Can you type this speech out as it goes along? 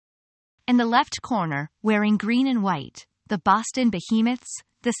In the left corner, wearing green and white, the Boston Behemoths,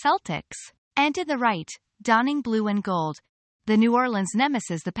 the Celtics. And to the right, donning blue and gold, the New Orleans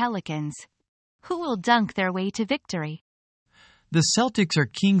nemesis, the Pelicans. Who will dunk their way to victory? The Celtics are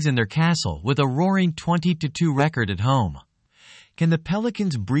kings in their castle with a roaring 20-2 record at home. Can the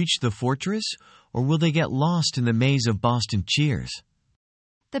Pelicans breach the fortress, or will they get lost in the maze of Boston cheers?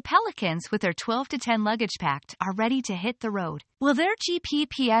 The Pelicans, with their 12-10 luggage packed, are ready to hit the road. Will their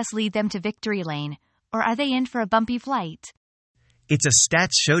GPPS lead them to victory lane, or are they in for a bumpy flight? It's a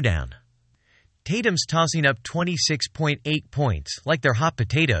stats showdown. Tatum's tossing up 26.8 points, like they're hot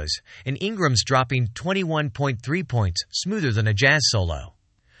potatoes, and Ingram's dropping 21.3 points, smoother than a jazz solo.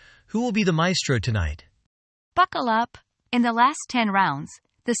 Who will be the maestro tonight? Buckle up. In the last 10 rounds,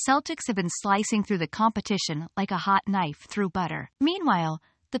 the Celtics have been slicing through the competition like a hot knife through butter. Meanwhile,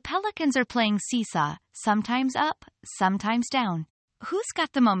 the Pelicans are playing seesaw, sometimes up, sometimes down. Who's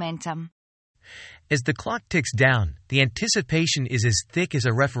got the momentum? As the clock ticks down, the anticipation is as thick as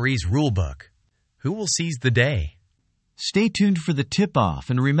a referee's rulebook. Who will seize the day? Stay tuned for the tip-off,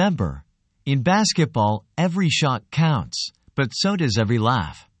 and remember, in basketball, every shot counts, but so does every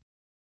laugh.